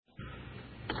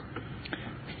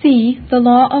C. The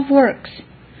law of works.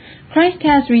 Christ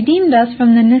has redeemed us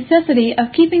from the necessity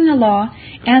of keeping the law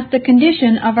as the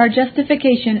condition of our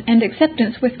justification and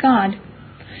acceptance with God.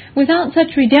 Without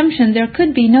such redemption there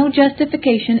could be no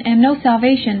justification and no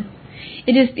salvation.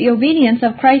 It is the obedience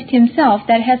of Christ himself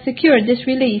that has secured this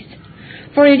release.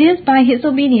 For it is by his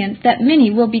obedience that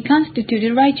many will be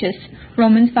constituted righteous.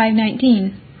 Romans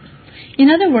 5:19. In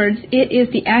other words, it is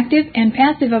the active and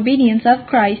passive obedience of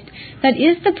Christ that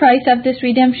is the price of this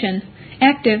redemption.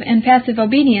 Active and passive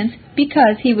obedience,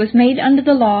 because he was made under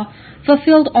the law,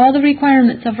 fulfilled all the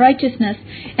requirements of righteousness,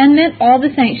 and met all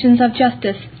the sanctions of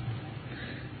justice.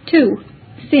 2.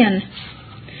 Sin.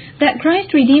 That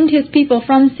Christ redeemed his people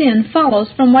from sin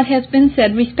follows from what has been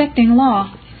said respecting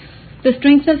law. The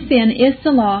strength of sin is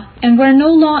the law, and where no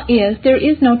law is, there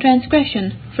is no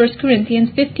transgression. 1 Corinthians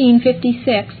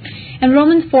 15:56 and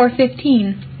Romans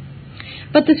 4:15.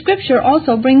 But the Scripture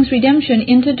also brings redemption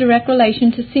into direct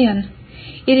relation to sin.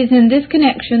 It is in this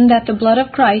connection that the blood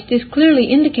of Christ is clearly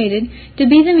indicated to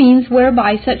be the means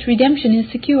whereby such redemption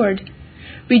is secured.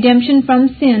 Redemption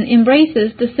from sin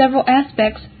embraces the several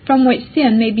aspects from which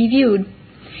sin may be viewed.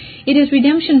 It is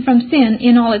redemption from sin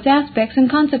in all its aspects and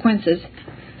consequences.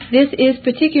 This is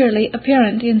particularly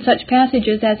apparent in such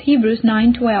passages as Hebrews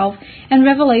 9:12 and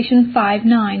Revelation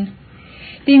 5:9.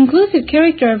 The inclusive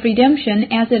character of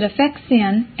redemption as it affects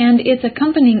sin and its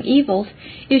accompanying evils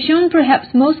is shown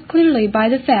perhaps most clearly by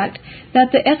the fact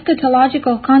that the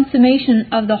eschatological consummation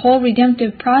of the whole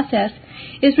redemptive process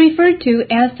is referred to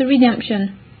as the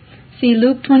redemption. See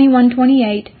Luke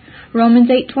 21:28, Romans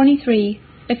 8:23,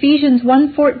 Ephesians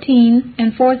 1:14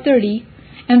 and 4:30,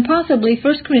 and possibly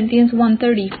 1 Corinthians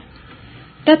 1:30.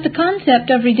 That the concept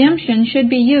of redemption should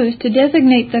be used to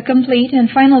designate the complete and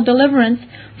final deliverance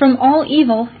from all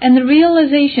evil and the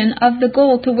realization of the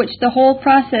goal to which the whole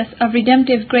process of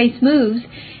redemptive grace moves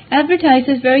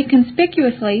advertises very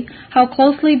conspicuously how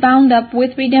closely bound up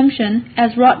with redemption,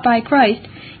 as wrought by Christ,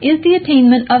 is the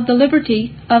attainment of the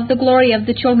liberty of the glory of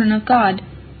the children of God.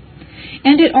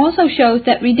 And it also shows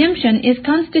that redemption is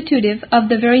constitutive of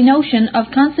the very notion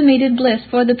of consummated bliss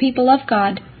for the people of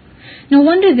God. No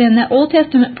wonder then that Old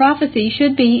Testament prophecy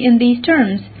should be in these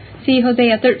terms, see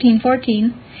Hosea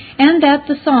 13:14, and that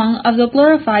the song of the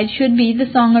glorified should be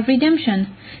the song of redemption,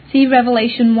 see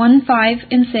Revelation 1:5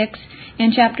 and 6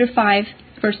 and chapter 5,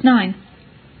 verse 9.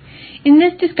 In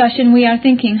this discussion we are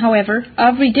thinking, however,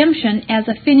 of redemption as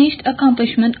a finished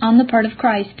accomplishment on the part of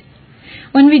Christ.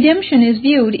 When redemption is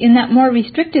viewed in that more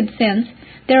restricted sense,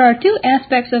 there are two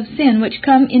aspects of sin which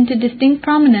come into distinct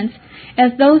prominence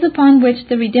as those upon which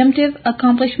the redemptive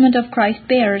accomplishment of Christ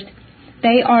bears.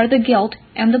 They are the guilt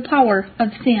and the power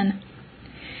of sin.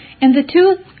 And the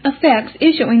two effects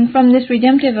issuing from this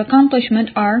redemptive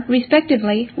accomplishment are,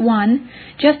 respectively, 1.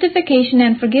 Justification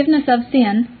and forgiveness of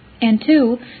sin, and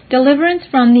 2. Deliverance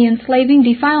from the enslaving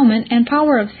defilement and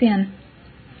power of sin.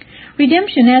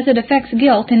 Redemption, as it affects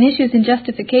guilt and issues in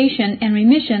justification and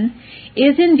remission,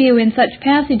 is in view in such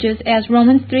passages as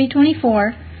Romans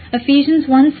 3:24, Ephesians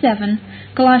 1:7,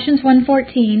 Colossians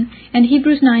 1:14, and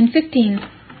Hebrews 9:15.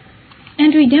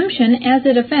 And redemption, as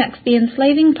it affects the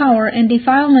enslaving power and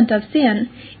defilement of sin,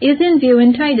 is in view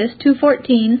in Titus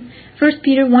 2:14, 1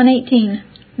 Peter 1:18,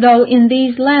 though in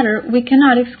these latter we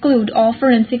cannot exclude all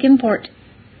forensic import.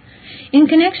 In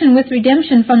connection with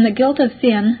redemption from the guilt of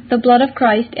sin, the blood of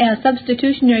Christ as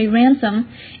substitutionary ransom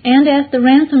and as the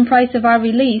ransom price of our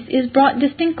release is brought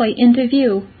distinctly into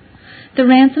view. The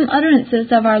ransom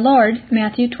utterances of our Lord,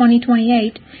 Matthew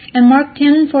 20:28 and Mark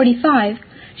 10:45,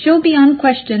 show beyond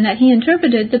question that he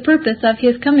interpreted the purpose of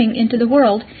his coming into the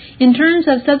world in terms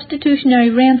of substitutionary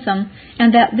ransom,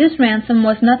 and that this ransom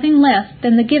was nothing less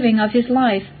than the giving of his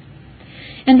life.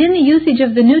 And in the usage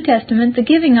of the New Testament, the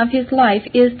giving of his life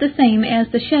is the same as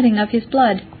the shedding of his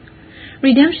blood.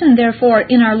 Redemption, therefore,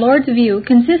 in our Lord's view,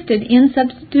 consisted in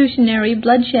substitutionary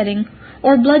bloodshedding,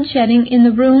 or bloodshedding in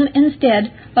the room and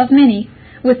stead of many,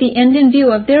 with the end in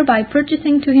view of thereby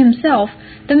purchasing to himself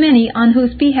the many on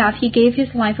whose behalf he gave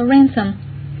his life a ransom.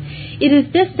 It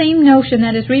is this same notion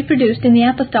that is reproduced in the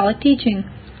apostolic teaching.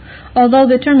 Although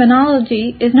the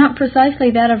terminology is not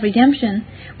precisely that of redemption,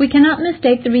 we cannot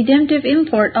mistake the redemptive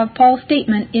import of Paul's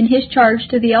statement in his charge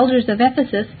to the elders of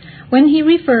Ephesus when he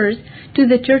refers to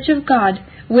the church of God,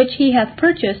 which he hath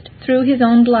purchased through his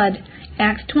own blood,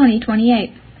 Acts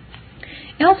 20:28.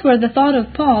 Elsewhere, the thought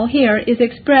of Paul here is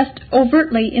expressed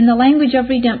overtly in the language of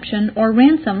redemption or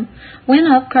ransom, when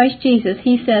of Christ Jesus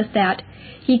he says that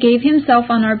he gave himself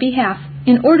on our behalf,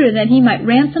 in order that he might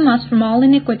ransom us from all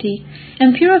iniquity,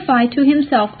 and purify to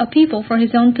himself a people for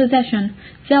his own possession,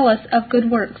 zealous of good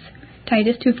works.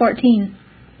 Titus 2:14.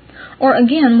 Or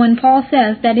again, when Paul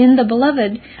says that in the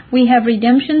Beloved we have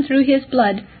redemption through his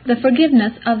blood, the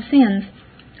forgiveness of sins.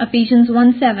 Ephesians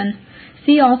 1:7.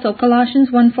 See also Colossians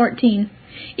 1:14.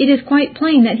 It is quite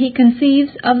plain that he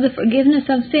conceives of the forgiveness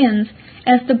of sins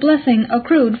as the blessing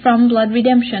accrued from blood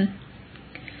redemption.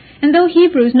 And though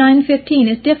Hebrews 9:15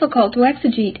 is difficult to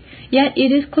exegete, yet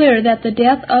it is clear that the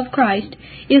death of Christ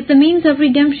is the means of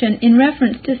redemption in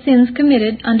reference to sins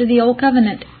committed under the Old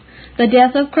Covenant. The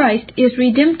death of Christ is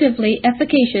redemptively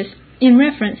efficacious in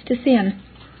reference to sin.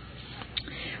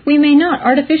 We may not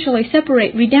artificially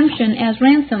separate redemption as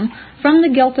ransom from the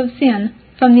guilt of sin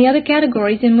from the other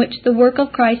categories in which the work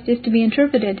of Christ is to be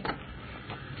interpreted.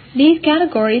 These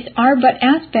categories are but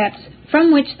aspects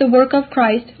from which the work of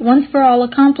Christ, once for all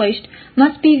accomplished,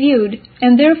 must be viewed,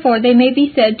 and therefore they may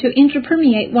be said to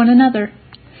interpermeate one another.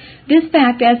 This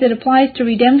fact, as it applies to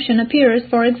redemption, appears,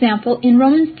 for example, in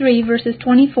Romans 3, verses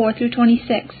 24 through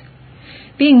 26.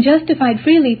 Being justified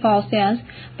freely, Paul says,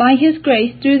 by his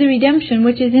grace through the redemption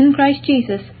which is in Christ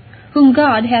Jesus, whom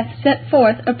God hath set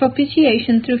forth a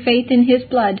propitiation through faith in his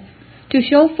blood, to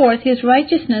show forth his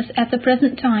righteousness at the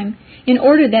present time, in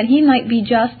order that he might be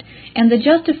just and the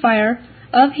justifier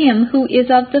of him who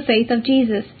is of the faith of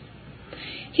Jesus.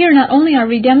 Here not only are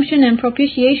redemption and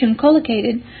propitiation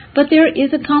collocated, but there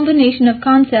is a combination of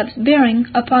concepts bearing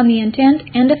upon the intent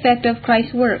and effect of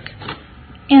Christ's work.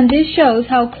 And this shows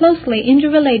how closely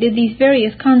interrelated these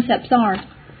various concepts are.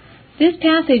 This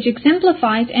passage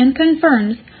exemplifies and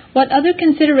confirms what other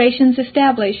considerations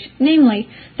establish, namely,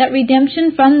 that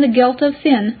redemption from the guilt of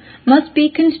sin must be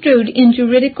construed in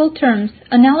juridical terms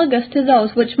analogous to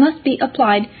those which must be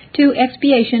applied to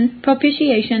expiation,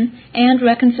 propitiation, and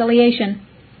reconciliation.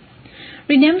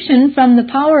 Redemption from the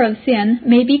power of sin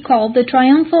may be called the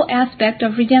triumphal aspect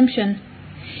of redemption.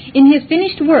 In his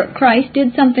finished work, Christ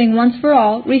did something once for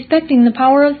all respecting the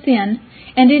power of sin,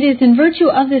 and it is in virtue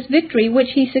of this victory which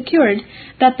he secured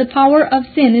that the power of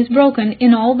sin is broken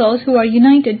in all those who are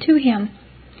united to him.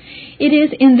 It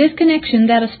is in this connection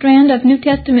that a strand of New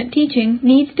Testament teaching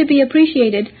needs to be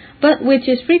appreciated, but which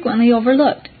is frequently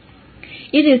overlooked.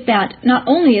 It is that not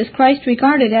only is Christ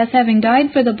regarded as having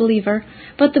died for the believer,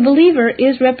 but the believer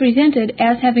is represented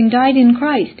as having died in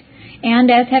Christ, and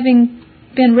as having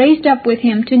been raised up with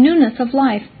him to newness of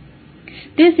life.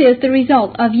 This is the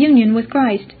result of union with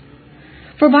Christ.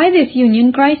 For by this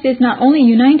union Christ is not only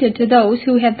united to those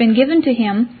who have been given to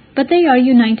him, but they are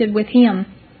united with him.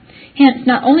 Hence,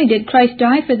 not only did Christ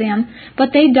die for them,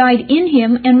 but they died in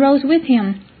him and rose with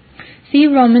him. See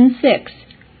Romans 6,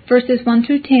 verses 1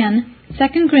 through 10,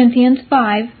 2 Corinthians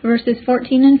 5, verses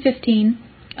 14 and 15,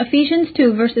 Ephesians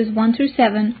 2, verses 1 through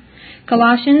 7,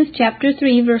 Colossians chapter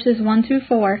 3, verses 1 through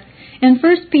 4, and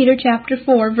 1 Peter chapter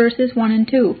 4, verses 1 and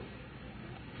 2.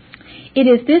 It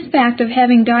is this fact of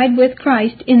having died with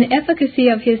Christ in the efficacy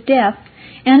of his death,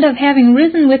 and of having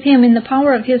risen with him in the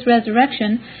power of his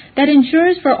resurrection, that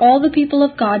ensures for all the people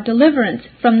of God deliverance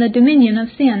from the dominion of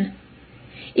sin.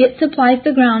 It supplies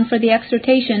the ground for the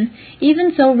exhortation,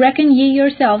 "Even so reckon ye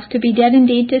yourselves to be dead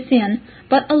indeed to sin,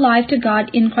 but alive to God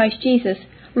in Christ Jesus,"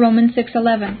 Romans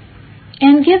 6:11,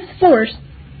 and gives force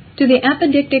to the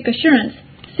apodictic assurance,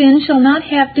 "Sin shall not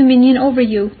have dominion over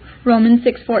you," Romans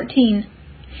 6:14.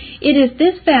 It is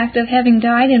this fact of having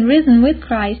died and risen with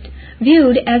Christ,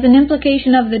 viewed as an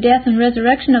implication of the death and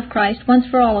resurrection of Christ once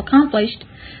for all accomplished,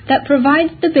 that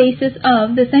provides the basis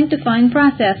of the sanctifying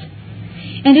process.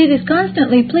 And it is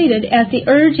constantly pleaded as the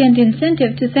urge and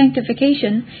incentive to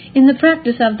sanctification in the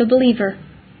practice of the believer.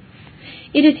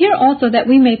 It is here also that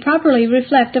we may properly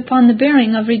reflect upon the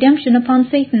bearing of redemption upon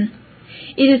Satan.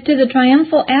 It is to the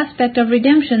triumphal aspect of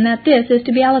redemption that this is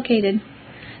to be allocated.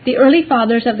 The early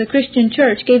fathers of the Christian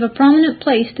Church gave a prominent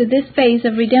place to this phase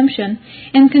of redemption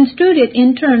and construed it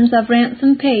in terms of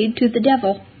ransom paid to the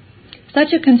devil.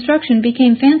 Such a construction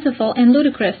became fanciful and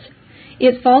ludicrous.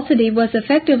 Its falsity was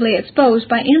effectively exposed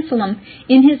by Anselm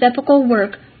in his epical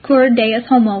work, Cur Deus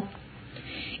Homo.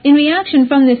 In reaction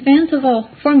from this fanciful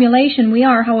formulation we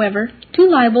are, however, too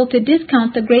liable to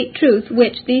discount the great truth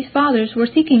which these fathers were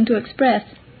seeking to express.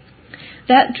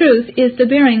 That truth is the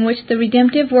bearing which the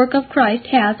redemptive work of Christ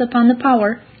has upon the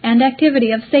power and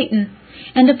activity of Satan,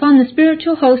 and upon the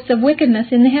spiritual hosts of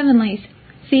wickedness in the heavenlies.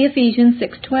 See Ephesians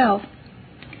 6:12.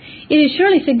 It is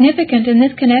surely significant in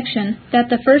this connection that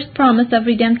the first promise of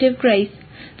redemptive grace,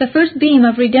 the first beam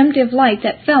of redemptive light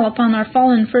that fell upon our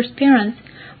fallen first parents,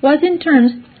 was in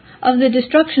terms of the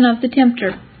destruction of the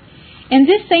tempter. And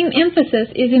this same emphasis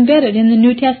is embedded in the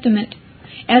New Testament.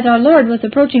 As our Lord was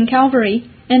approaching Calvary,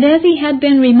 and as he had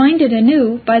been reminded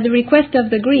anew by the request of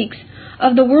the Greeks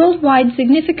of the worldwide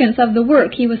significance of the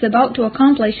work he was about to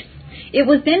accomplish, It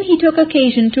was then he took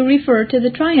occasion to refer to the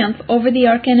triumph over the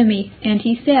archenemy, and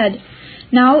he said,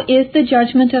 "Now is the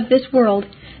judgment of this world.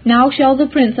 Now shall the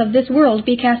prince of this world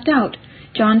be cast out."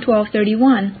 John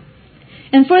 12:31.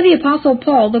 And for the Apostle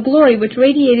Paul, the glory which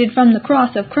radiated from the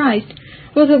cross of Christ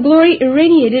was a glory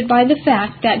irradiated by the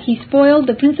fact that he spoiled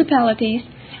the principalities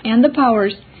and the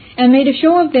powers and made a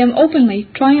show of them openly,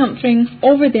 triumphing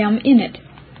over them in it.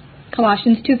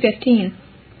 Colossians 2:15.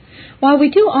 While we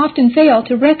too often fail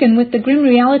to reckon with the grim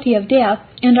reality of death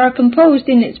and are composed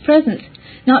in its presence,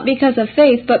 not because of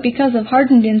faith but because of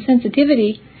hardened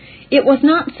insensitivity, it was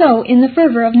not so in the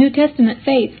fervor of New Testament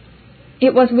faith.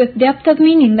 It was with depth of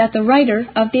meaning that the writer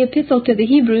of the Epistle to the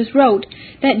Hebrews wrote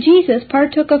that Jesus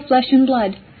partook of flesh and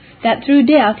blood, that through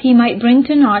death he might bring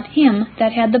to naught him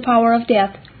that had the power of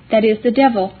death, that is, the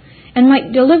devil, and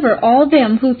might deliver all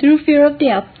them who through fear of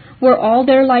death were all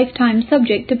their lifetime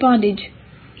subject to bondage.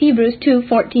 Hebrews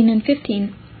 2:14 and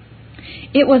 15.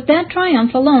 It was that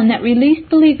triumph alone that released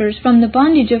believers from the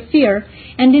bondage of fear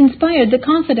and inspired the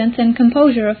confidence and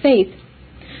composure of faith.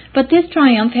 But this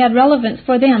triumph had relevance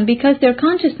for them because their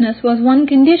consciousness was one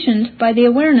conditioned by the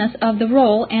awareness of the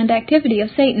role and activity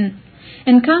of Satan,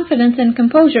 and confidence and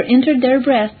composure entered their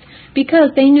breasts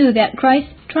because they knew that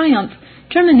Christ's triumph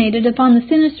terminated upon the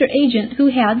sinister agent who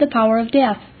had the power of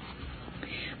death.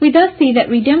 We thus see that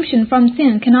redemption from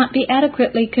sin cannot be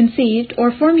adequately conceived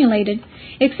or formulated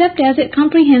except as it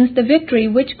comprehends the victory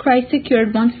which Christ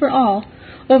secured once for all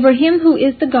over him who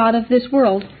is the God of this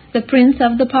world, the prince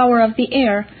of the power of the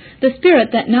air, the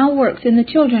spirit that now works in the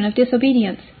children of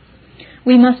disobedience.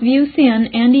 We must view sin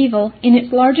and evil in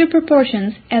its larger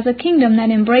proportions as a kingdom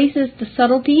that embraces the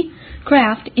subtlety,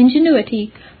 craft,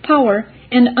 ingenuity, power,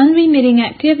 and unremitting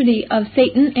activity of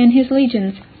Satan and his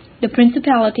legions, the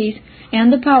principalities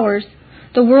and the powers,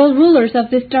 the world rulers of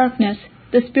this darkness,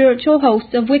 the spiritual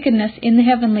hosts of wickedness in the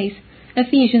heavenlies.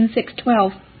 Ephesians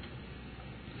 6:12.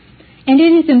 And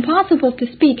it is impossible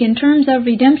to speak in terms of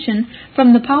redemption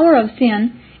from the power of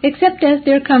sin, except as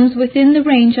there comes within the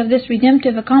range of this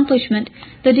redemptive accomplishment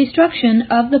the destruction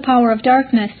of the power of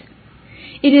darkness.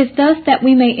 It is thus that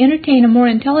we may entertain a more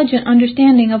intelligent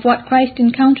understanding of what Christ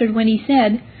encountered when he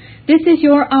said, "This is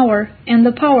your hour and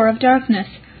the power of darkness,"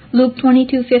 Luke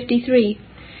 22:53,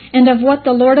 and of what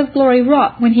the Lord of glory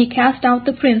wrought when he cast out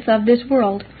the prince of this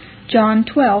world, John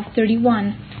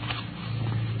 12:31.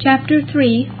 Chapter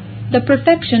 3. The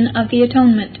Perfection of the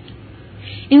Atonement.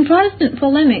 In Protestant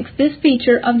polemics, this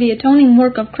feature of the atoning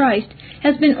work of Christ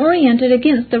has been oriented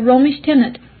against the Romish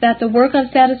tenet that the work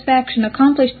of satisfaction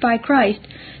accomplished by Christ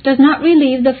does not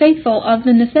relieve the faithful of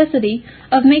the necessity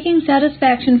of making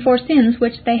satisfaction for sins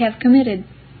which they have committed.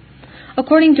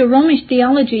 According to Romish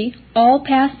theology, all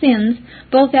past sins,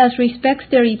 both as respects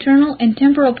their eternal and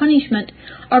temporal punishment,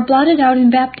 are blotted out in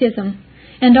baptism,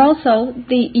 and also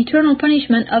the eternal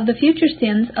punishment of the future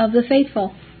sins of the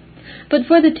faithful. But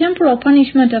for the temporal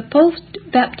punishment of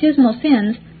post-baptismal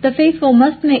sins, the faithful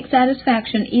must make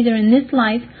satisfaction either in this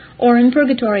life or in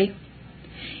purgatory.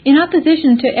 In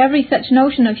opposition to every such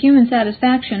notion of human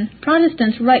satisfaction,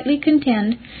 Protestants rightly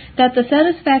contend that the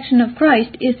satisfaction of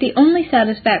Christ is the only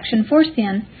satisfaction for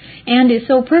sin, and is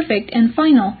so perfect and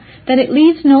final that it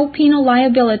leaves no penal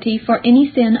liability for any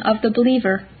sin of the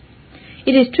believer.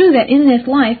 It is true that in this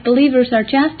life believers are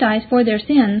chastised for their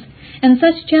sins, and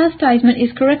such chastisement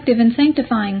is corrective and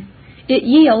sanctifying. It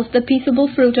yields the peaceable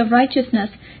fruit of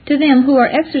righteousness to them who are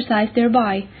exercised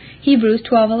thereby, Hebrews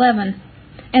 12:11.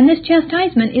 And this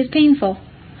chastisement is painful.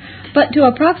 But to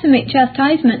approximate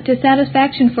chastisement to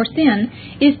satisfaction for sin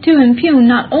is to impugn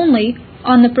not only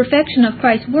on the perfection of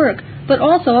Christ's work, but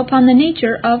also upon the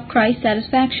nature of Christ's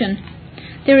satisfaction.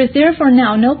 There is therefore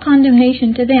now no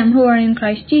condemnation to them who are in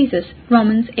Christ Jesus,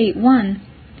 Romans 8:1.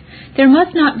 There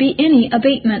must not be any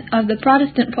abatement of the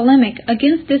Protestant polemic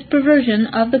against this perversion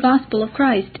of the gospel of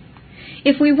Christ.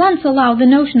 If we once allow the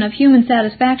notion of human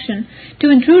satisfaction to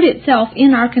intrude itself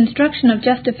in our construction of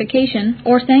justification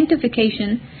or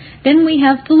sanctification, then we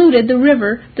have polluted the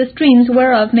river, the streams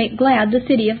whereof make glad the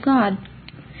city of God.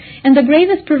 And the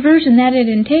gravest perversion that it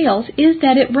entails is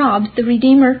that it robs the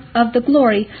Redeemer of the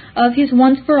glory of his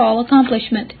once-for-all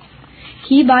accomplishment.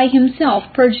 He by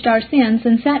himself purged our sins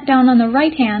and sat down on the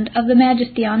right hand of the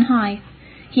Majesty on high.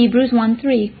 Hebrews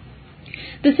 1:3.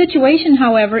 The situation,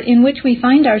 however, in which we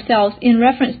find ourselves in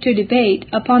reference to debate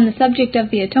upon the subject of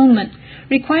the atonement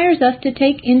requires us to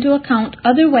take into account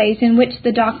other ways in which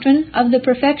the doctrine of the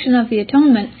perfection of the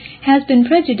atonement has been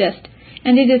prejudiced,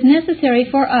 and it is necessary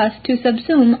for us to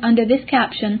subsume under this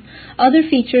caption other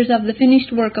features of the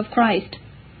finished work of Christ.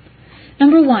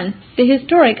 Number 1. The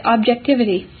historic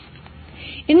objectivity.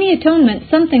 In the atonement,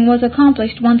 something was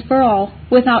accomplished once for all,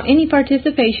 without any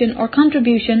participation or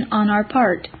contribution on our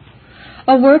part.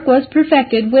 A work was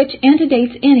perfected which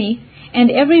antedates any and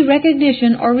every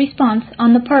recognition or response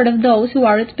on the part of those who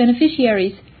are its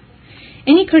beneficiaries.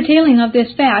 Any curtailing of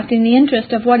this fact in the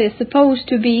interest of what is supposed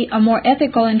to be a more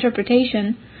ethical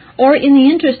interpretation, or in the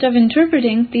interest of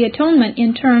interpreting the atonement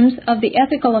in terms of the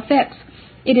ethical effects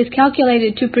it is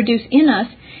calculated to produce in us,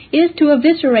 is to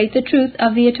eviscerate the truth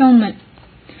of the atonement.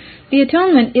 The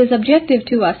atonement is objective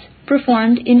to us,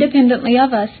 performed independently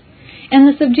of us, and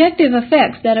the subjective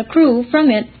effects that accrue from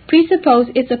it presuppose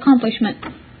its accomplishment.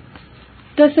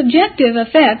 The subjective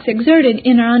effects exerted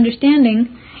in our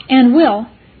understanding and will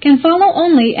can follow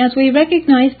only as we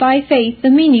recognize by faith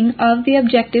the meaning of the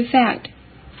objective fact.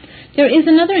 There is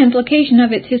another implication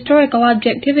of its historical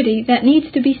objectivity that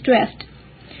needs to be stressed.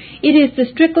 It is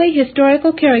the strictly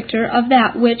historical character of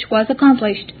that which was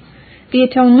accomplished. The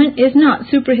atonement is not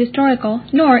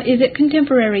superhistorical, nor is it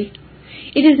contemporary.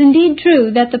 It is indeed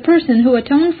true that the person who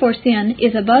atoned for sin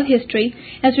is above history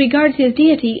as regards his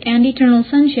deity and eternal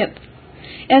sonship.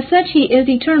 As such, he is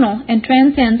eternal and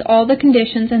transcends all the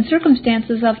conditions and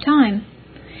circumstances of time.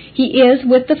 He is,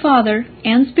 with the Father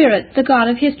and Spirit, the God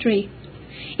of history.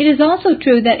 It is also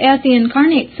true that as the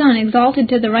incarnate Son exalted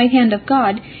to the right hand of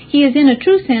God, he is in a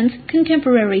true sense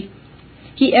contemporary.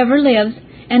 He ever lives,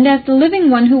 and as the living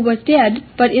one who was dead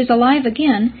but is alive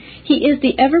again, he is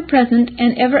the ever-present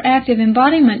and ever-active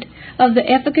embodiment of the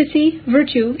efficacy,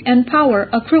 virtue, and power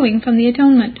accruing from the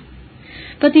atonement.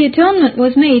 But the atonement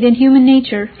was made in human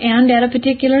nature and at a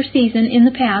particular season in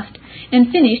the past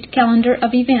and finished calendar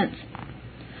of events.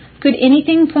 Could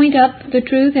anything point up the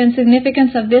truth and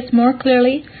significance of this more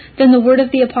clearly than the word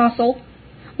of the Apostle?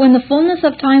 When the fullness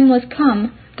of time was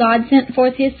come, God sent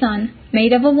forth his Son,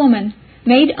 made of a woman,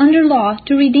 made under law,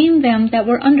 to redeem them that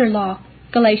were under law.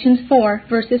 Galatians 4,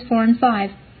 verses 4 and 5.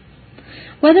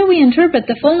 Whether we interpret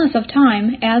the fullness of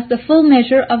time as the full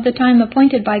measure of the time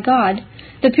appointed by God,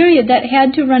 the period that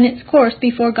had to run its course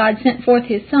before God sent forth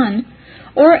his Son,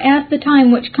 or as the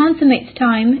time which consummates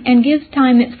time and gives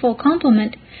time its full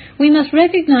complement, we must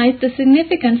recognize the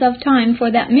significance of time for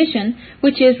that mission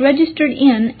which is registered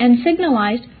in and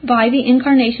signalized by the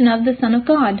incarnation of the Son of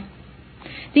God.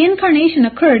 The incarnation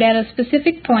occurred at a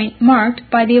specific point marked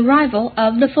by the arrival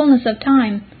of the fullness of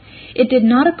time. It did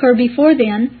not occur before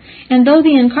then, and though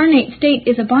the incarnate state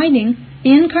is abiding,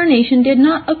 the incarnation did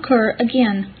not occur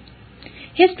again.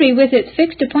 History, with its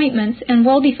fixed appointments and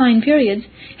well-defined periods,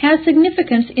 has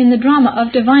significance in the drama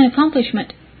of divine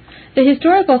accomplishment. The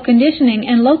historical conditioning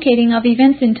and locating of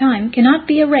events in time cannot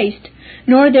be erased,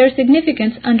 nor their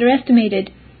significance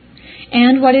underestimated.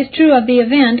 And what is true of the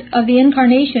event of the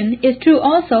incarnation is true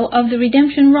also of the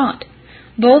redemption wrought.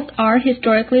 Both are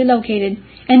historically located,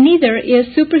 and neither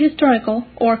is superhistorical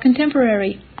or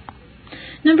contemporary.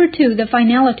 Number 2, the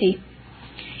finality.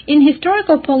 In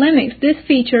historical polemics, this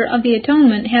feature of the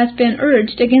atonement has been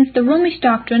urged against the Romish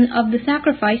doctrine of the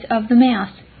sacrifice of the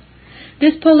Mass.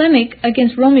 This polemic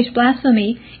against Romish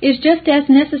blasphemy is just as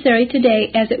necessary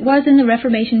today as it was in the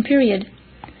Reformation period.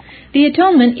 The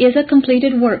atonement is a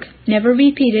completed work, never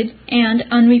repeated and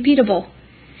unrepeatable.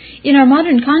 In our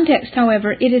modern context,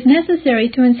 however, it is necessary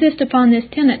to insist upon this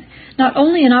tenet, not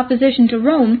only in opposition to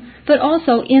Rome, but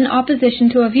also in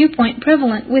opposition to a viewpoint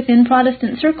prevalent within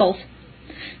Protestant circles.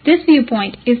 This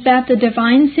viewpoint is that the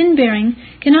divine sin-bearing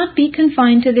cannot be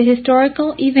confined to the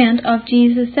historical event of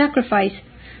Jesus' sacrifice,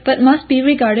 but must be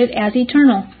regarded as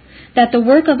eternal, that the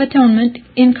work of atonement,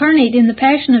 incarnate in the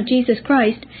passion of Jesus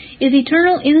Christ, is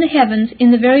eternal in the heavens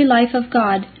in the very life of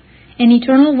God, an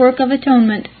eternal work of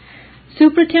atonement,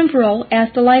 supertemporal as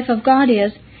the life of God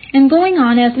is, and going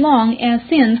on as long as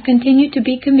sins continue to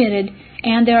be committed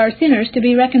and there are sinners to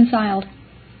be reconciled.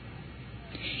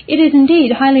 It is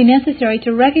indeed highly necessary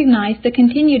to recognize the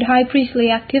continued high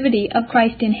priestly activity of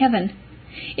Christ in heaven.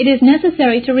 It is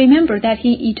necessary to remember that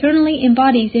he eternally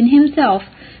embodies in himself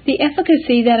the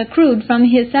efficacy that accrued from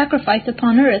his sacrifice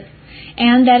upon earth,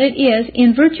 and that it is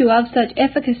in virtue of such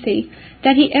efficacy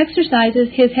that he exercises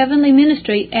his heavenly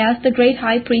ministry as the great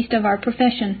high priest of our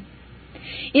profession.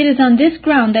 It is on this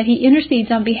ground that he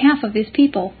intercedes on behalf of his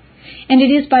people, and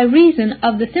it is by reason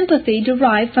of the sympathy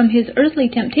derived from his earthly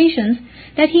temptations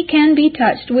that he can be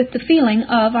touched with the feeling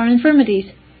of our infirmities.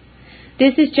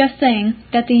 This is just saying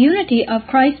that the unity of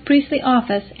Christ's priestly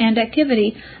office and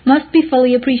activity must be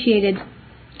fully appreciated.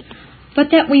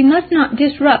 But that we must not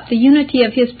disrupt the unity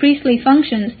of his priestly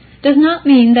functions does not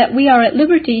mean that we are at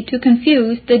liberty to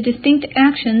confuse the distinct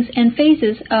actions and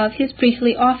phases of his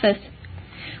priestly office.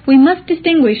 We must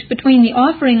distinguish between the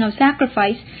offering of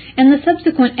sacrifice and the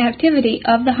subsequent activity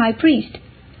of the high priest.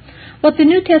 What the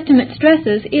New Testament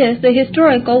stresses is the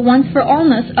historical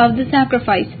once-for-allness of the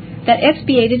sacrifice that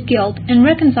expiated guilt and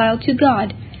reconciled to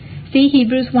God. See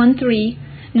Hebrews 1:3,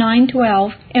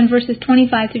 9:12, and verses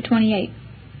 25 through 28.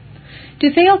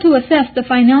 To fail to assess the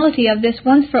finality of this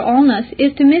once-for-allness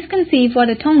is to misconceive what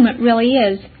atonement really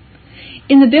is.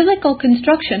 In the biblical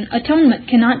construction, atonement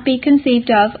cannot be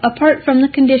conceived of apart from the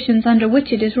conditions under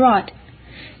which it is wrought.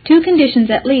 Two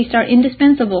conditions at least are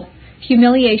indispensable: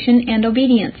 humiliation and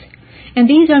obedience, and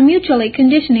these are mutually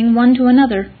conditioning one to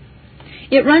another.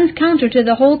 It runs counter to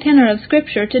the whole tenor of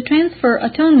Scripture to transfer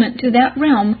atonement to that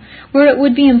realm where it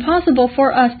would be impossible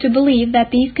for us to believe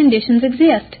that these conditions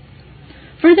exist.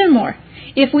 Furthermore,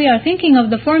 if we are thinking of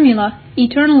the formula,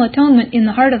 eternal atonement in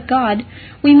the heart of God,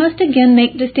 we must again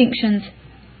make distinctions.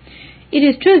 It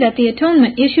is true that the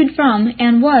atonement issued from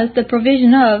and was the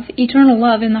provision of eternal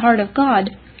love in the heart of God,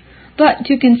 but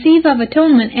to conceive of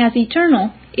atonement as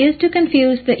eternal is to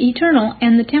confuse the eternal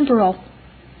and the temporal.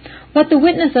 What the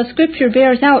witness of Scripture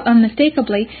bears out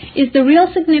unmistakably is the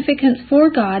real significance for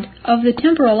God of the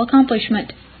temporal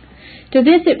accomplishment. To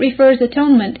this it refers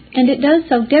atonement, and it does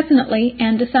so definitely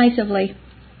and decisively.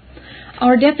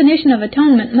 Our definition of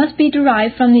atonement must be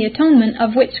derived from the atonement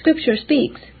of which Scripture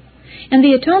speaks. And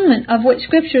the atonement of which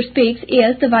Scripture speaks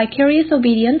is the vicarious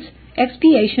obedience,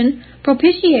 expiation,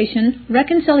 propitiation,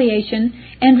 reconciliation,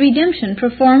 and redemption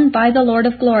performed by the Lord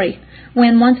of glory,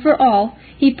 when once for all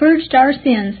He purged our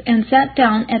sins and sat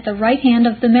down at the right hand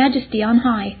of the Majesty on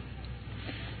high.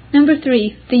 Number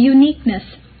 3, the uniqueness.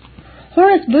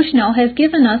 Horace Bushnell has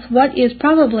given us what is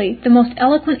probably the most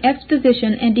eloquent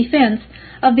exposition and defense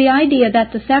of the idea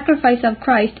that the sacrifice of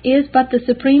Christ is but the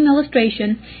supreme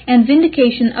illustration and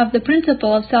vindication of the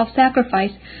principle of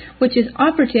self-sacrifice, which is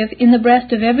operative in the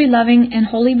breast of every loving and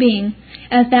holy being,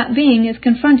 as that being is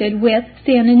confronted with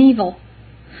sin and evil.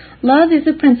 Love is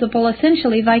a principle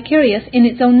essentially vicarious in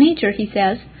its own nature, he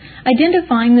says,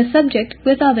 identifying the subject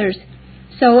with others,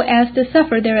 so as to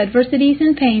suffer their adversities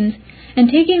and pains, and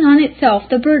taking on itself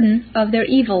the burden of their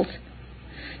evils.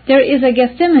 There is a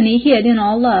Gethsemane hid in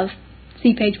all love.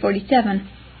 See page 47.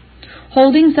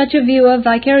 Holding such a view of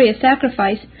vicarious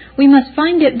sacrifice, we must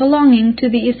find it belonging to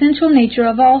the essential nature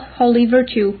of all holy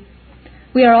virtue.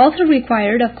 We are also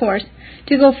required, of course,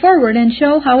 to go forward and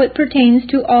show how it pertains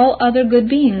to all other good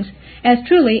beings, as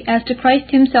truly as to Christ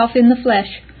Himself in the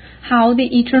flesh, how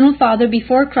the Eternal Father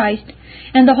before Christ,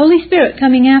 and the Holy Spirit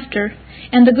coming after,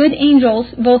 and the good angels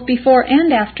both before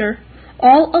and after,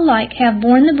 all alike have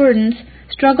borne the burdens,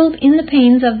 struggled in the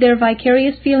pains of their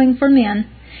vicarious feeling for men,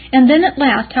 and then at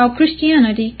last how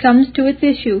Christianity comes to its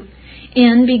issue,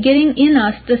 in begetting in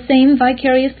us the same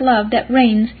vicarious love that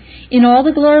reigns in all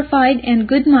the glorified and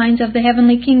good minds of the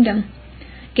heavenly kingdom,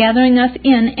 gathering us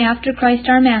in after Christ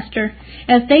our Master,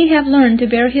 as they have learned to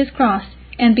bear His cross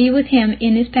and be with Him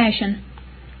in His passion.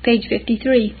 Page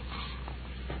 53.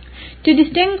 To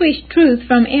distinguish truth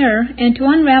from error and to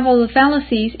unravel the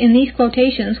fallacies in these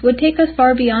quotations would take us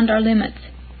far beyond our limits.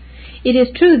 It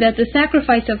is true that the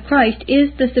sacrifice of Christ is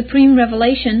the supreme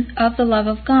revelation of the love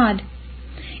of God.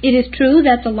 It is true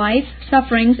that the life,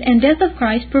 sufferings, and death of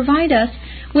Christ provide us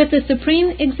with the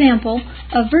supreme example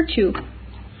of virtue.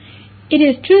 It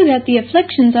is true that the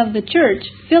afflictions of the church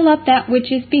fill up that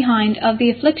which is behind of the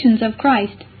afflictions of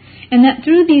Christ, and that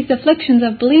through these afflictions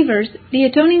of believers, the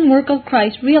atoning work of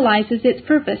Christ realizes its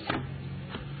purpose.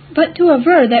 But to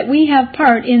aver that we have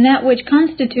part in that which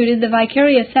constituted the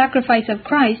vicarious sacrifice of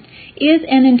Christ is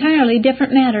an entirely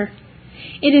different matter.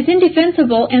 It is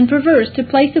indefensible and perverse to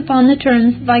place upon the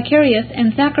terms vicarious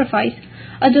and sacrifice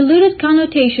a diluted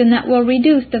connotation that will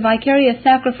reduce the vicarious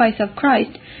sacrifice of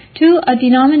Christ to a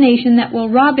denomination that will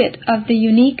rob it of the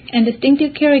unique and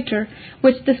distinctive character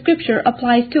which the Scripture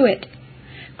applies to it.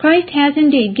 Christ has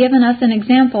indeed given us an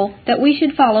example that we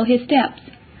should follow His steps,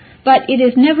 but it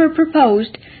is never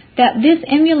proposed that this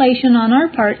emulation on our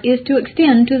part is to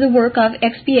extend to the work of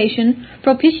expiation,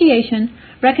 propitiation,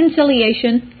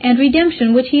 reconciliation, and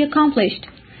redemption which He accomplished.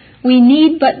 We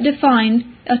need but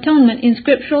define atonement in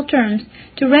scriptural terms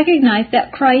to recognize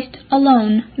that Christ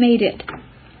alone made it.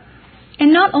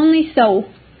 And not only so,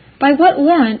 by what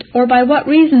warrant or by what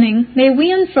reasoning may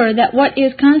we infer that what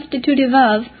is constitutive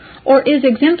of, or is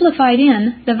exemplified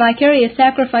in, the vicarious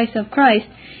sacrifice of Christ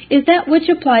is that which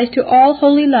applies to all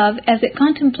holy love as it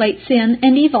contemplates sin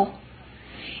and evil?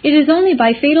 It is only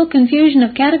by fatal confusion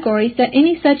of categories that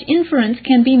any such inference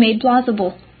can be made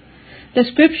plausible. The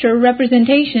Scripture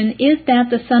representation is that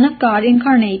the Son of God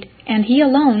incarnate, and He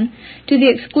alone, to the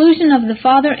exclusion of the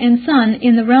Father and Son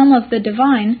in the realm of the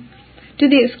divine, to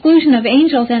the exclusion of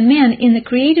angels and men in the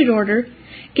created order,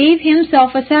 gave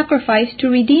Himself a sacrifice to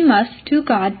redeem us to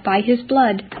God by His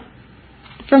blood.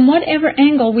 From whatever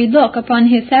angle we look upon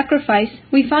his sacrifice,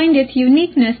 we find its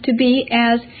uniqueness to be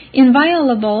as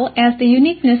inviolable as the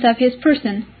uniqueness of his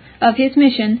person, of his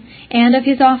mission, and of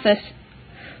his office.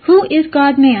 Who is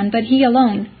God-man but he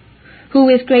alone? Who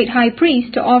is great high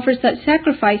priest to offer such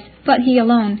sacrifice but he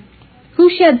alone? Who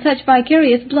shed such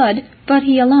vicarious blood but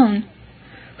he alone?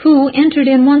 Who entered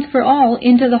in once for all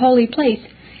into the holy place,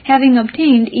 having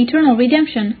obtained eternal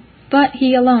redemption, but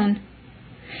he alone?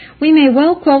 We may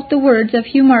well quote the words of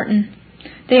Hugh Martin.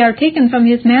 They are taken from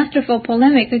his masterful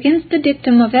polemic against the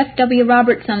dictum of F. W.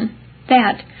 Robertson,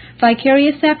 that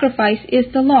vicarious sacrifice is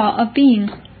the law of being.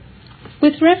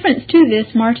 With reference to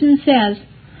this, Martin says,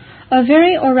 "A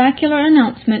very oracular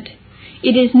announcement.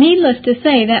 It is needless to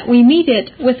say that we meet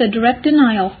it with a direct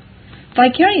denial.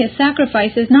 Vicarious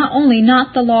sacrifice is not only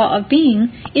not the law of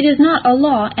being, it is not a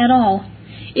law at all.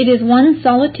 It is one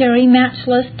solitary,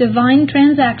 matchless, divine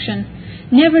transaction,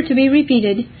 never to be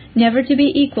repeated, never to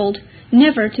be equaled,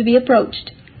 never to be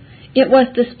approached. It was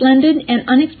the splendid and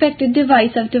unexpected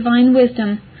device of divine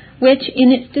wisdom, which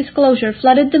in its disclosure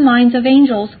flooded the minds of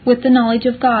angels with the knowledge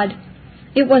of God.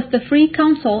 It was the free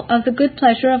counsel of the good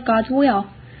pleasure of God's will.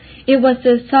 It was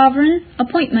the sovereign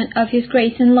appointment of His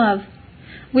grace and love.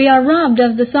 We are robbed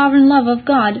of the sovereign love of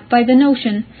God by the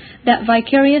notion that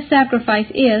vicarious sacrifice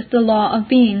is the law of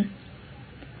being."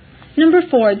 Number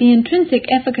 4, the intrinsic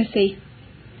efficacy.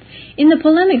 In the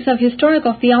polemics of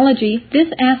historical theology, this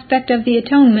aspect of the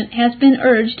atonement has been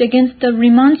urged against the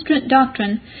remonstrant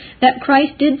doctrine that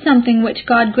Christ did something which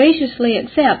God graciously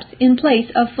accepts in place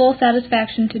of full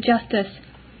satisfaction to justice.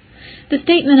 The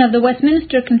statement of the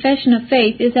Westminster Confession of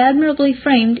Faith is admirably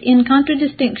framed in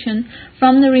contradistinction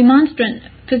from the remonstrant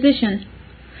position.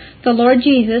 The Lord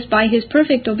Jesus, by His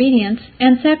perfect obedience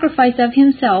and sacrifice of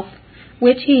Himself,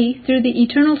 which He, through the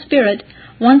eternal Spirit,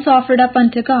 once offered up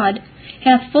unto God,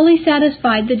 hath fully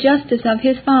satisfied the justice of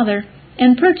His Father,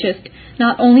 and purchased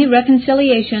not only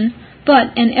reconciliation,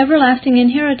 but an everlasting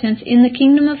inheritance in the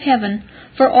kingdom of heaven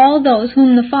for all those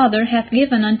whom the Father hath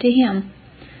given unto Him.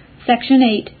 Section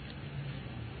 8,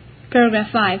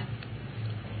 paragraph 5.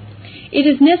 It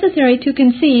is necessary to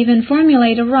conceive and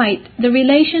formulate aright the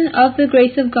relation of the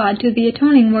grace of God to the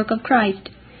atoning work of Christ.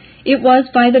 It was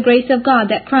by the grace of God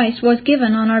that Christ was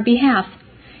given on our behalf.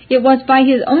 It was by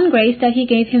His own grace that He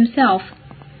gave Himself.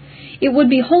 It would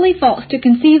be wholly false to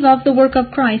conceive of the work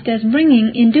of Christ as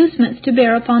bringing inducements to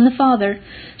bear upon the Father,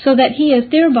 so that He is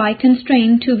thereby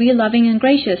constrained to be loving and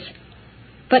gracious.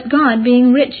 But God,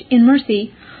 being rich in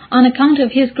mercy, on account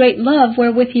of His great love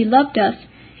wherewith He loved us,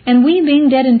 and we being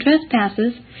dead in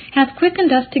trespasses, hath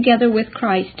quickened us together with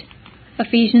Christ.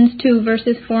 Ephesians 2,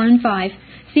 verses 4 and 5.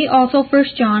 See also 1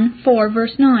 John 4,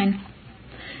 verse 9.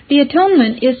 The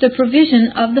atonement is the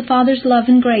provision of the Father's love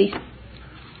and grace.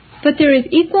 But there is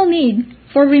equal need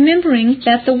for remembering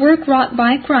that the work wrought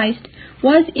by Christ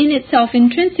was in itself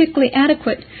intrinsically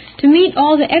adequate to meet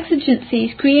all the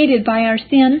exigencies created by our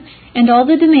sin and all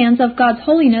the demands of God's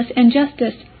holiness and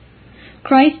justice.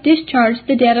 Christ discharged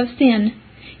the debt of sin.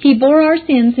 He bore our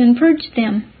sins and purged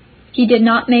them. He did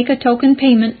not make a token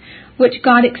payment which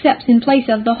God accepts in place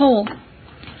of the whole.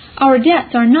 Our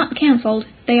debts are not canceled,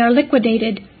 they are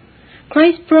liquidated.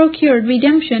 Christ procured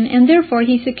redemption, and therefore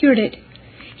He secured it.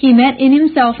 He met in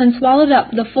Himself and swallowed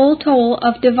up the full toll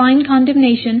of divine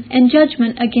condemnation and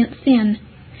judgment against sin.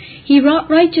 He wrought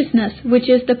righteousness, which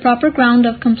is the proper ground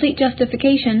of complete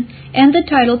justification and the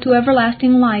title to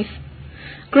everlasting life.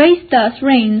 Grace thus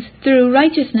reigns through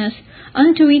righteousness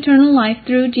unto eternal life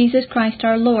through Jesus Christ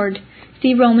our Lord.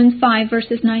 See Romans 5,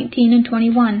 verses 19 and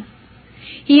 21.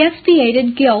 He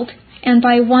expiated guilt, and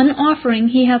by one offering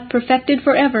He hath perfected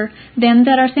forever them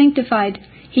that are sanctified.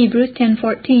 Hebrews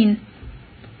 10:14.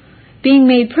 Being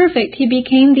made perfect, He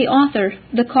became the author,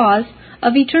 the cause,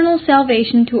 of eternal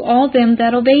salvation to all them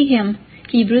that obey Him.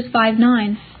 Hebrews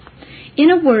 5:9. In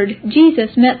a word,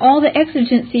 Jesus met all the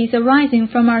exigencies arising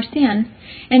from our sin,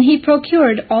 and He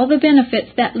procured all the benefits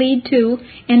that lead to,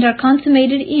 and are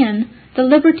consummated in, the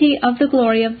liberty of the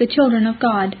glory of the children of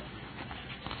God.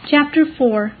 Chapter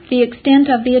 4. The extent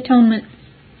of the atonement.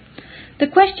 The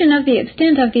question of the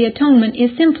extent of the atonement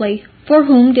is simply, for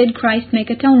whom did Christ make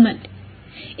atonement?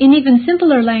 In even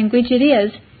simpler language it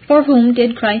is, for whom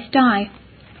did Christ die?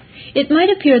 It might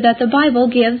appear that the Bible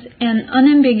gives an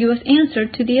unambiguous answer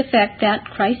to the effect that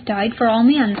Christ died for all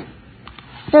men.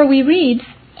 For we read,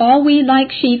 "All we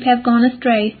like sheep have gone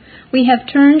astray. We have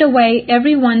turned away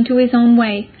every one to his own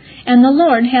way. And the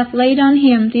Lord hath laid on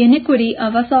Him the iniquity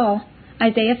of us all."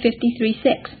 Isaiah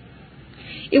 53:6.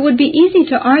 It would be easy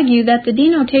to argue that the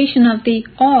denotation of the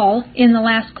all in the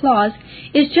last clause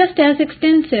is just as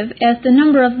extensive as the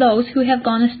number of those who have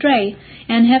gone astray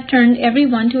and have turned every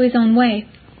one to his own way.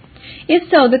 If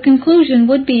so, the conclusion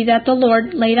would be that the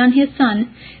Lord laid on his Son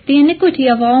the iniquity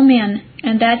of all men,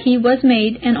 and that he was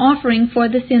made an offering for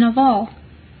the sin of all.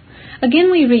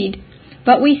 Again we read,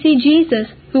 "But we see Jesus,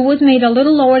 who was made a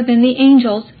little lower than the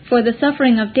angels for the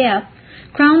suffering of death,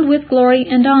 crowned with glory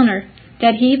and honor,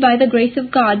 that he by the grace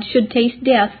of God should taste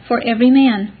death for every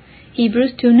man."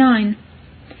 Hebrews 2:9.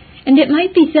 And it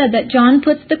might be said that John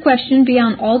puts the question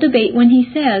beyond all debate when he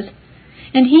says,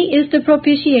 "And he is the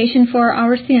propitiation for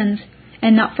our sins,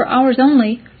 and not for ours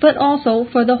only, but also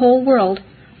for the whole world."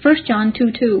 1 John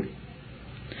 2:2.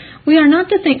 We are not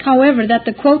to think, however, that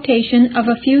the quotation of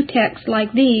a few texts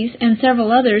like these and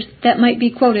several others that might be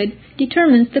quoted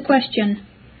determines the question.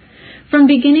 From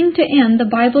beginning to end, the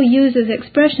Bible uses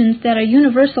expressions that are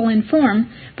universal in form,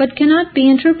 but cannot be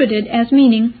interpreted as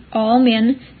meaning all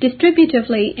men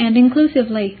distributively and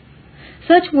inclusively.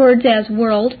 Such words as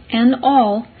world and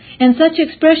all, and such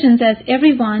expressions as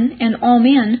everyone and all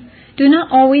men, do not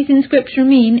always in Scripture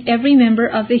mean every member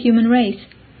of the human race.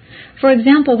 For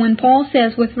example, when Paul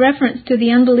says with reference to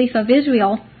the unbelief of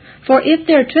Israel, "For if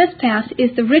their trespass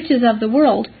is the riches of the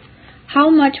world, how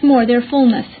much more their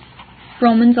fullness?"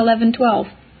 Romans 11:12.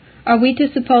 Are we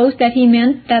to suppose that he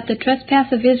meant that the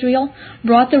trespass of Israel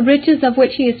brought the riches of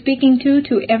which he is speaking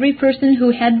to every person who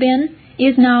had been,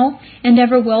 is now, and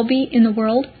ever will be in the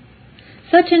world?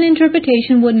 Such an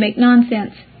interpretation would make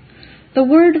nonsense. The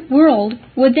word world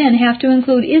would then have to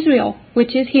include Israel,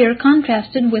 which is here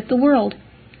contrasted with the world.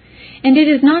 And it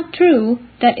is not true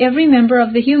that every member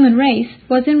of the human race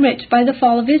was enriched by the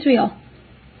fall of Israel.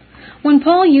 When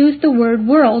Paul used the word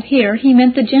world here, he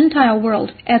meant the Gentile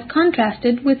world, as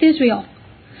contrasted with Israel.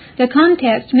 The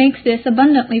context makes this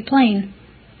abundantly plain.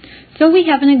 So we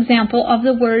have an example of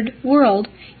the word world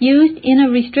used in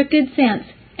a restricted sense,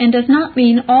 and does not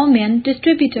mean all men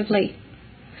distributively.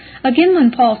 Again, when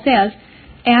Paul says,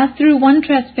 "As through one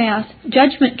trespass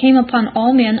judgment came upon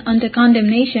all men unto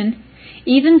condemnation,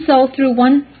 even so through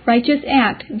one righteous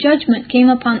act judgment came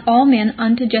upon all men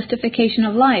unto justification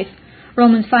of life,"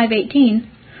 Romans 5:18,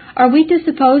 are we to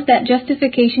suppose that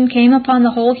justification came upon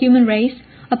the whole human race,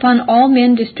 upon all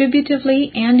men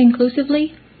distributively and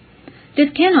inclusively? This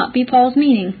cannot be Paul's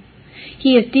meaning.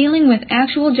 He is dealing with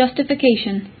actual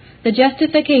justification, the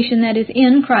justification that is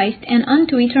in Christ and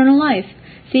unto eternal life.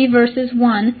 See verses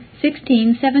 1,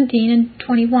 16, 17, and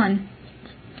 21.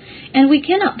 And we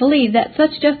cannot believe that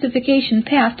such justification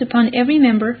passed upon every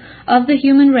member of the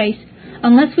human race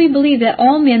unless we believe that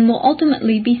all men will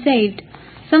ultimately be saved,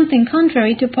 something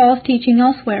contrary to Paul's teaching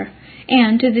elsewhere,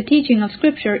 and to the teaching of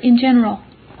Scripture in general.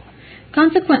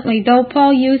 Consequently, though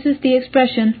Paul uses the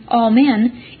expression all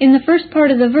men in the first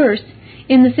part of the verse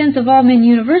in the sense of all men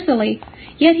universally,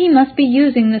 yet he must be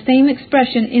using the same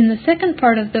expression in the second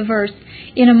part of the verse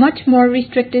in a much more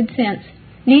restricted sense,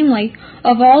 namely,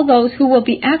 of all those who will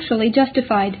be actually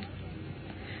justified.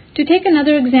 To take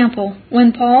another example,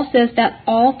 when Paul says that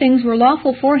all things were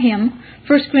lawful for him,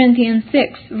 1 Corinthians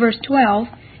 6, verse 12,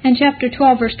 and chapter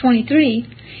 12, verse 23,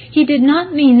 he did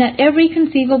not mean that every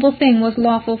conceivable thing was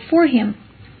lawful for him.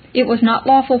 It was not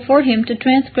lawful for him to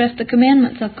transgress the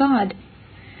commandments of God.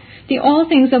 The all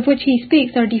things of which he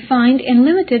speaks are defined and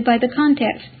limited by the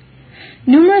context.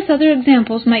 Numerous other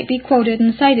examples might be quoted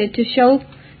and cited to show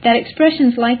that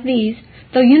expressions like these,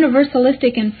 though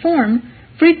universalistic in form,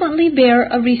 frequently bear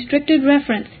a restricted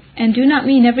reference and do not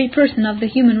mean every person of the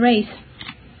human race.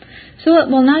 So it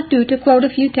will not do to quote a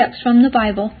few texts from the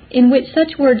Bible in which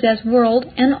such words as world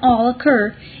and all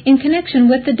occur in connection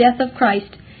with the death of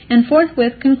Christ, and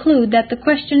forthwith conclude that the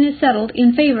question is settled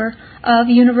in favor of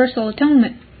universal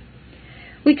atonement.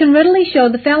 We can readily show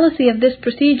the fallacy of this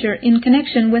procedure in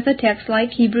connection with a text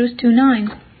like Hebrews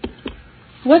 2:9.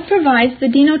 What provides the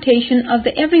denotation of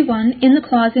the everyone in the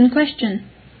clause in question?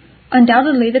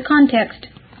 Undoubtedly the context.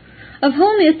 Of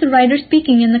whom is the writer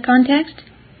speaking in the context?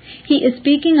 He is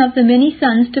speaking of the many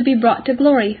sons to be brought to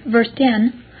glory, verse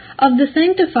 10, of the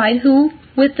sanctified who,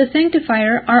 with the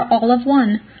sanctifier, are all of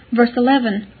one, verse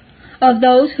 11, of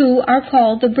those who are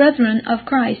called the brethren of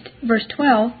Christ, verse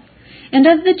 12, and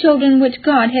of the children which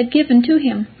God had given to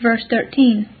him, verse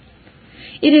 13.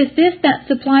 It is this that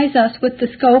supplies us with the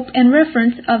scope and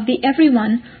reference of the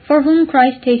everyone for whom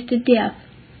Christ tasted death.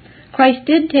 Christ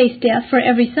did taste death for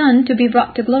every son to be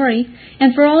brought to glory,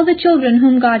 and for all the children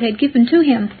whom God had given to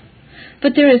him.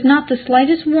 But there is not the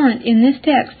slightest warrant in this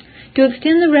text to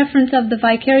extend the reference of the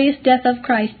vicarious death of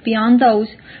Christ beyond those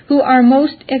who are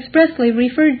most expressly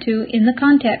referred to in the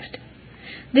context.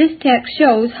 This text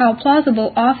shows how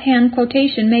plausible offhand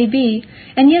quotation may be,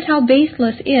 and yet how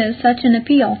baseless is such an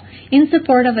appeal in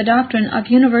support of a doctrine of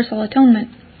universal atonement.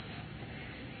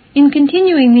 In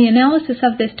continuing the analysis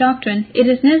of this doctrine, it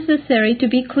is necessary to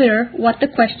be clear what the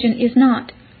question is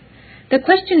not. The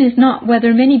question is not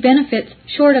whether many benefits,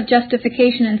 short of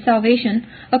justification and salvation,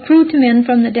 accrue to men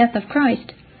from the death of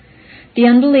Christ. The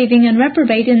unbelieving and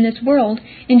reprobate in this world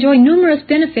enjoy numerous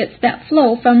benefits that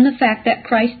flow from the fact that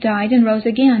Christ died and rose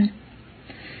again.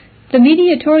 The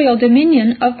mediatorial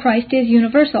dominion of Christ is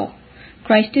universal.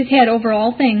 Christ is head over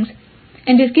all things,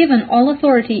 and is given all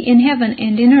authority in heaven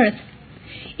and in earth.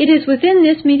 It is within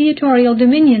this mediatorial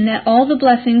dominion that all the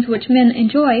blessings which men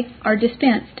enjoy are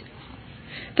dispensed.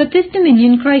 But this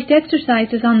dominion Christ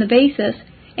exercises on the basis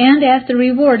and as the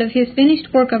reward of his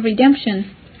finished work of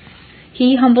redemption.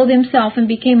 He humbled himself and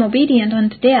became obedient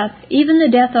unto death, even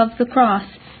the death of the cross.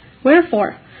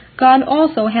 Wherefore, God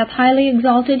also hath highly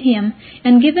exalted him,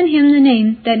 and given him the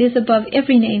name that is above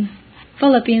every name.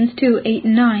 Philippians 2:8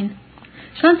 and 9.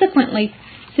 Consequently,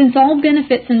 since all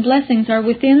benefits and blessings are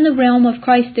within the realm of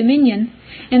Christ's dominion,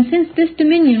 and since this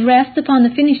dominion rests upon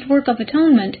the finished work of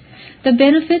atonement, the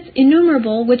benefits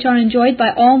innumerable which are enjoyed by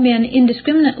all men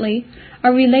indiscriminately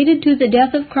are related to the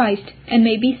death of Christ, and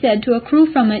may be said to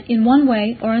accrue from it in one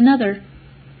way or another.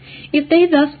 If they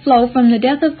thus flow from the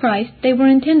death of Christ, they were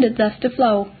intended thus to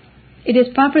flow. It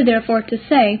is proper, therefore, to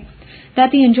say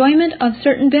that the enjoyment of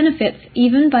certain benefits,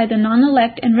 even by the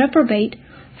non-elect and reprobate,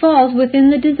 falls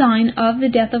within the design of the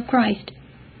death of Christ.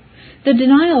 The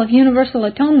denial of universal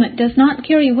atonement does not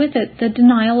carry with it the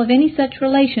denial of any such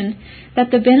relation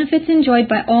that the benefits enjoyed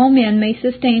by all men may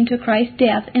sustain to Christ's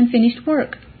death and finished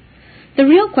work. The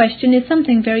real question is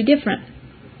something very different.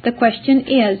 The question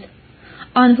is,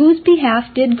 on whose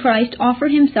behalf did Christ offer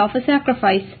himself a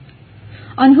sacrifice?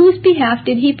 On whose behalf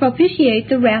did he propitiate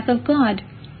the wrath of God?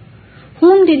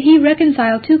 Whom did he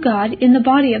reconcile to God in the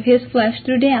body of his flesh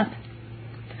through death?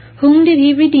 Whom did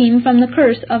he redeem from the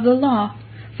curse of the law,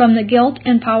 from the guilt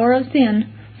and power of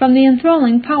sin, from the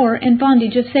enthralling power and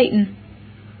bondage of Satan?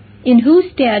 In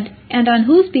whose stead and on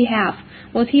whose behalf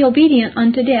was he obedient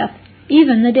unto death,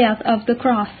 even the death of the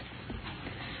cross?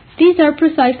 These are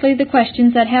precisely the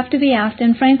questions that have to be asked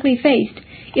and frankly faced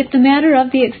if the matter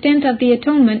of the extent of the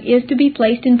atonement is to be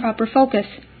placed in proper focus.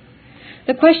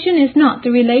 The question is not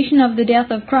the relation of the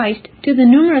death of Christ to the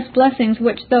numerous blessings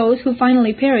which those who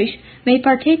finally perish may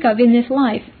partake of in this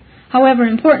life, however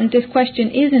important this question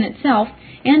is in itself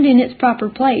and in its proper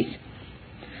place.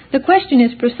 The question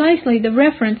is precisely the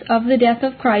reference of the death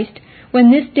of Christ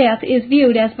when this death is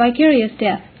viewed as vicarious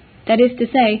death, that is to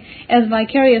say, as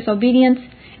vicarious obedience,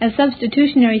 as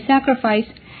substitutionary sacrifice,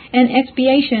 and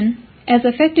expiation, as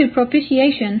effective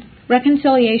propitiation,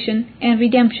 reconciliation, and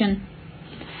redemption.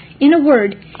 In a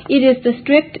word, it is the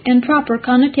strict and proper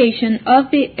connotation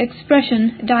of the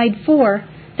expression died for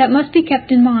that must be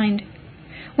kept in mind.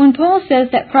 When Paul says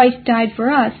that Christ died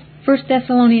for us, 1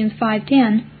 Thessalonians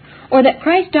 5:10, or that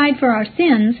Christ died for our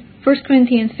sins, 1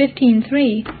 Corinthians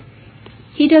 15:3,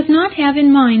 he does not have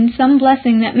in mind some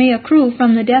blessing that may accrue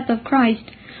from the death of Christ,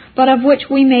 but of which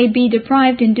we may be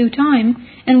deprived in due time,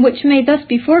 and which may thus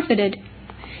be forfeited.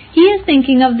 He is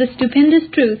thinking of the stupendous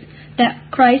truth that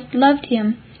Christ loved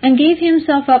him and gave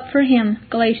himself up for him,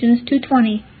 Galatians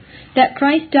 2:20, that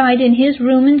Christ died in his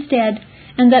room instead,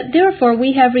 and that therefore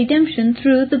we have redemption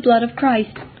through the blood of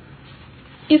Christ.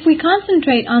 If we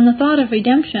concentrate on the thought of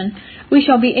redemption, we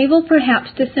shall be able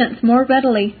perhaps to sense more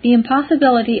readily the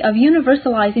impossibility of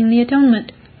universalizing the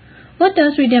atonement. What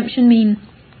does redemption mean?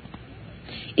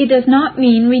 It does not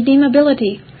mean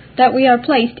redeemability, that we are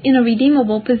placed in a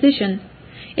redeemable position.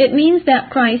 It means that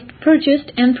Christ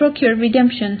purchased and procured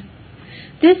redemption.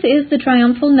 This is the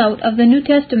triumphal note of the New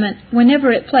Testament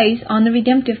whenever it plays on the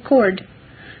redemptive chord.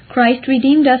 Christ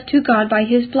redeemed us to God by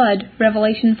his blood,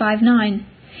 Revelation 5:9.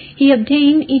 He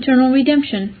obtained eternal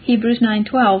redemption, Hebrews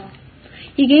 9:12.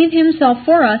 He gave himself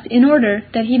for us in order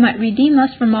that he might redeem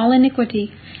us from all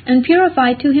iniquity, and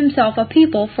purify to himself a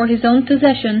people for his own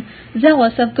possession,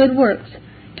 zealous of good works,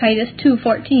 Titus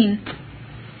 2:14.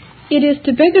 It is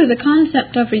to beggar the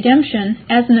concept of redemption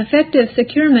as an effective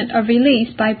securement of release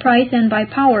by price and by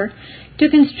power, to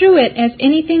construe it as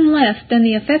anything less than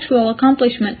the effectual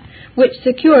accomplishment which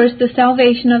secures the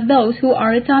salvation of those who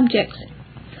are its objects.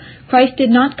 Christ did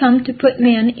not come to put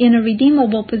men in a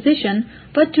redeemable position,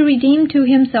 but to redeem to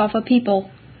himself a people.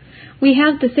 We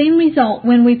have the same result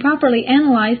when we properly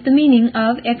analyze the meaning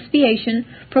of expiation,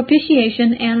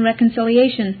 propitiation, and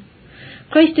reconciliation.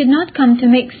 Christ did not come to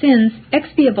make sins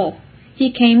expiable.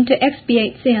 He came to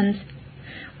expiate sins.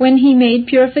 When he made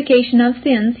purification of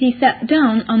sins, he sat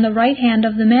down on the right hand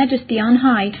of the Majesty on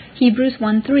high, Hebrews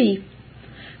 1:3.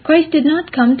 Christ did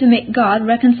not come to make God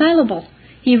reconcilable.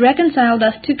 He reconciled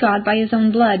us to God by his own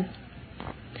blood.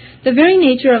 The very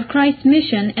nature of Christ's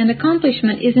mission and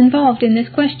accomplishment is involved in this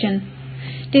question.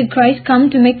 Did Christ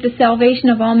come to make the salvation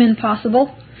of all men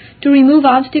possible, to remove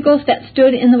obstacles that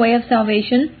stood in the way of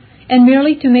salvation, and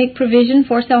merely to make provision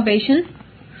for salvation?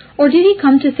 Or did he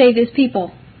come to save his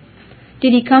people?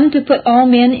 Did he come to put all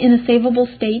men in a savable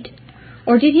state?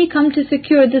 Or did he come to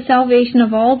secure the salvation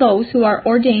of all those who are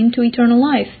ordained to eternal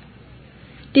life?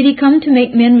 Did he come to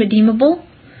make men redeemable?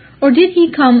 Or did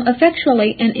he come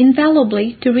effectually and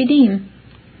infallibly to redeem?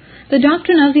 The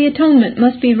doctrine of the atonement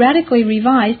must be radically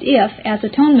revised if, as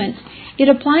atonement, it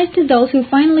applies to those who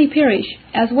finally perish,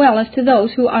 as well as to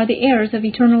those who are the heirs of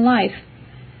eternal life.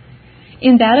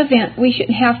 In that event, we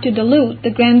should have to dilute the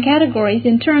grand categories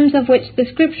in terms of which the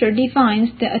Scripture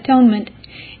defines the atonement,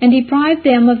 and deprive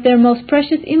them of their most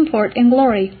precious import and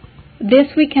glory.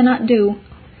 This we cannot do.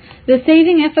 The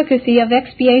saving efficacy of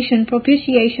expiation,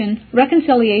 propitiation,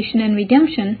 reconciliation, and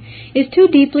redemption is too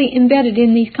deeply embedded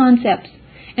in these concepts,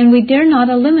 and we dare not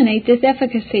eliminate this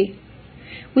efficacy.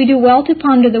 We do well to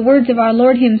ponder the words of our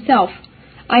Lord himself,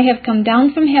 "I have come down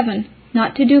from heaven,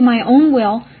 not to do my own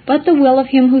will, but the will of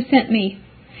him who sent me.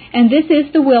 And this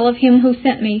is the will of him who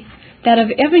sent me, that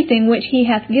of everything which he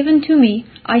hath given to me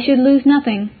I should lose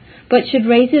nothing, but should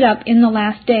raise it up in the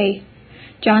last day."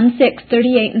 John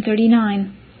 6:38 and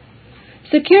 39.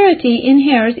 Security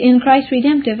inheres in Christ's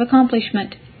redemptive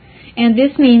accomplishment, and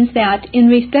this means that, in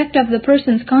respect of the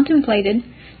persons contemplated,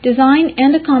 design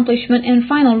and accomplishment and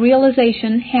final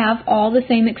realization have all the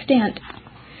same extent.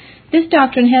 This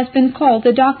doctrine has been called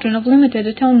the doctrine of limited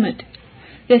atonement.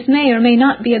 This may or may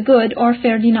not be a good or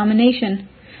fair denomination,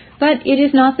 but it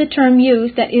is not the term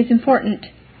used that is important.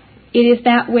 It is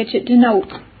that which it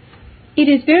denotes. It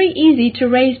is very easy to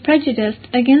raise prejudice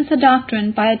against the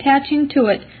doctrine by attaching to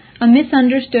it a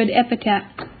misunderstood epithet.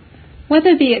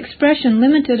 Whether the expression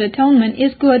limited atonement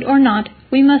is good or not,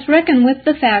 we must reckon with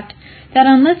the fact that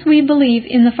unless we believe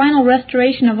in the final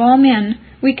restoration of all men,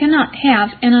 we cannot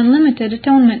have an unlimited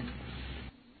atonement.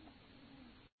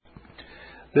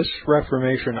 This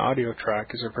Reformation audio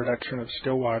track is a production of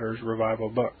Stillwater's Revival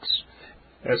Books.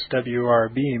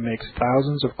 SWRB makes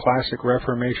thousands of classic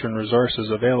Reformation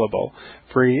resources available,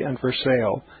 free and for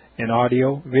sale, in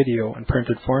audio, video, and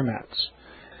printed formats.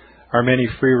 Our many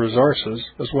free resources,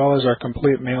 as well as our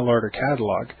complete mail-order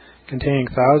catalog, containing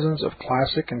thousands of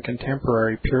classic and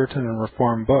contemporary Puritan and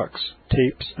Reformed books,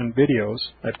 tapes, and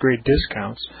videos at great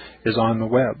discounts, is on the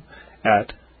web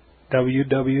at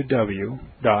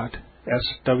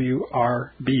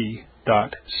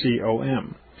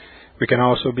www.swrb.com. We can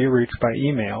also be reached by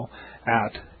email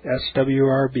at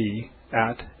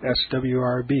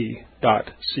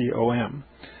swrb@swrb.com,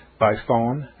 by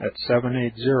phone at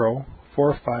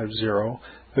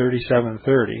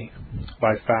 780-450-3730,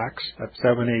 by fax at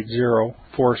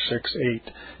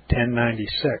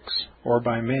 780-468-1096, or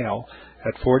by mail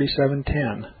at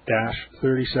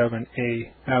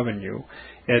 4710-37A Avenue,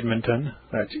 Edmonton,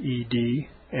 that's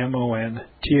Edmonton,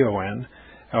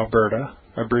 Alberta,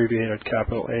 abbreviated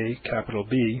capital A, capital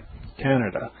B,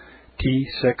 Canada,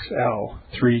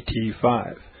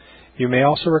 T6L3T5. You may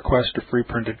also request a free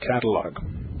printed catalog.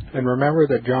 And remember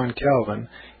that John Calvin,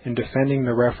 in defending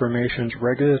the Reformation's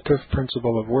regulative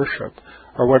principle of worship,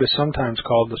 or what is sometimes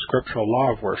called the scriptural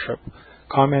law of worship,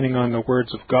 commenting on the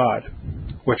words of God,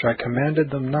 "which I commanded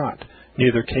them not,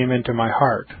 neither came into my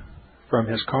heart," from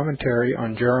his commentary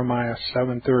on Jeremiah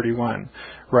 7:31,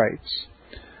 writes,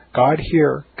 "God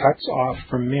here cuts off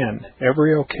from men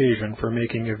every occasion for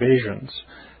making evasions,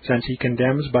 since he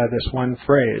condemns by this one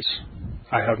phrase,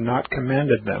 'I have not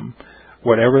commanded them,'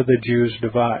 whatever the Jews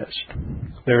devised.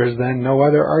 There is then no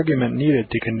other argument needed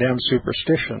to condemn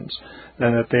superstitions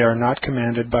than that they are not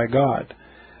commanded by God.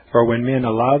 For when men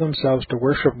allow themselves to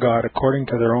worship God according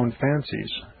to their own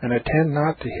fancies, and attend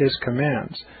not to his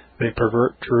commands, they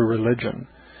pervert true religion.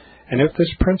 And if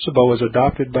this principle is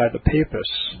adopted by the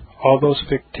Papists, all those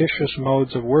fictitious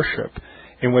modes of worship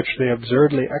in which they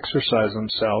absurdly exercise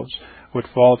themselves would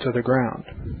fall to the ground.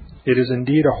 It is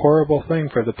indeed a horrible thing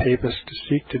for the Papists to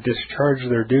seek to discharge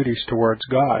their duties towards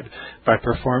God by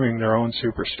performing their own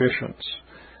superstitions.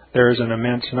 There is an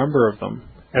immense number of them,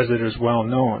 as it is well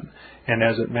known, and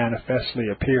as it manifestly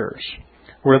appears.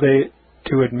 Were they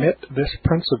to admit this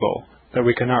principle, that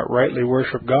we cannot rightly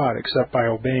worship God except by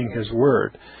obeying his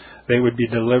word, they would be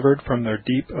delivered from their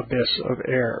deep abyss of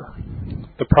error.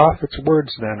 The prophet's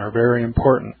words, then, are very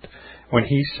important, when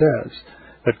he says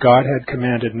that God had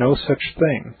commanded no such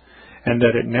thing, and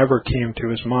that it never came to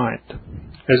his mind,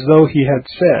 as though he had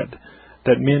said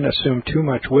that men assume too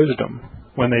much wisdom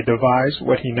when they devise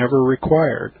what he never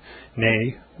required,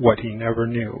 nay, what he never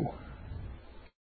knew.